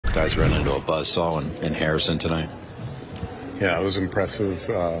Guys ran into a buzzsaw in Harrison tonight. Yeah, it was impressive.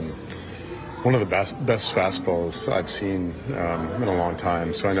 One of the best fastballs I've seen in a long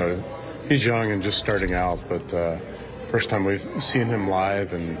time. So I know he's young and just starting out, but first time we've seen him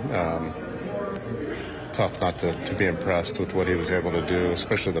live, and tough not to be impressed with what he was able to do,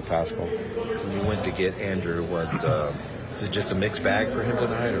 especially the fastball. When you went to get Andrew, is it just a mixed bag for him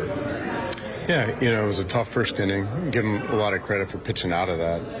tonight, or? Yeah, it was a tough first inning. Give him a lot of credit for pitching out of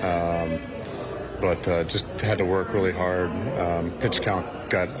that. But just had to work really hard. Pitch count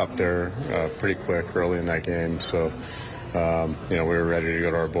got up there pretty quick early in that game. So, we were ready to go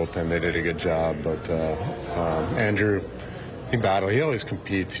to our bullpen. They did a good job. But Andrew, he battled. He always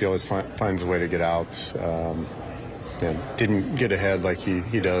competes. He always finds a way to get outs. Didn't get ahead like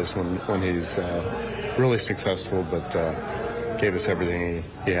he does when he's really successful, but gave us everything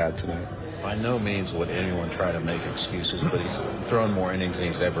he had tonight. By no means would anyone try to make excuses, but he's thrown more innings than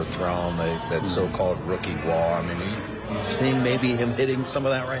he's ever thrown. That so-called rookie wall. I mean, are you seeing maybe him hitting some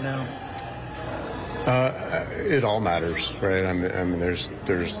of that right now? It all matters, right? I mean,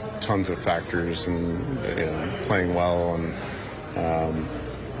 there's tons of factors, and playing well and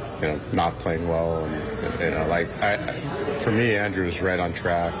not playing well, and for me, Andrew is right on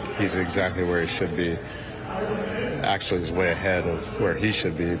track. He's exactly where he should be. Actually, he's way ahead of where he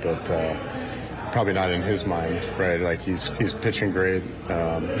should be, but probably not in his mind, right? Like he's pitching great.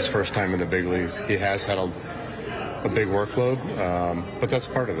 His first time in the big leagues. He has had a big workload, but that's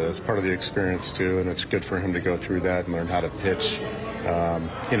part of it. It's part of the experience too, and it's good for him to go through that and learn how to pitch.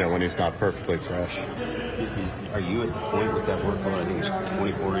 When he's not perfectly fresh. Are you at the point with that workload? I think it's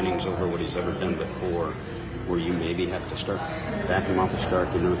 24 innings over what he's ever done before, where you maybe have to start backing him off the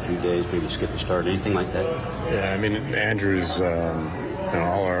start, give him a few days, maybe skip a start, anything like that? Yeah, I mean, Andrew's,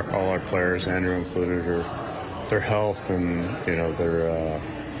 all our players, Andrew included, their health and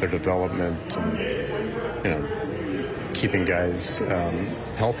their development and keeping guys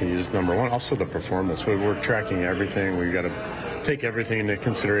healthy is number one. Also the performance. We're tracking everything. We've got to take everything into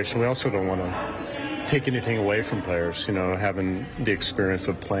consideration. We also don't want to take anything away from players, having the experience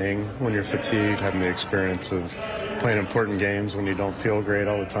of playing when you're fatigued, having the experience of playing important games when you don't feel great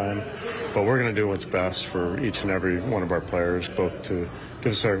all the time. But we're going to do what's best for each and every one of our players, both to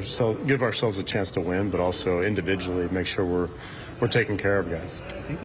give ourselves a chance to win, but also individually make sure we're taking care of guys.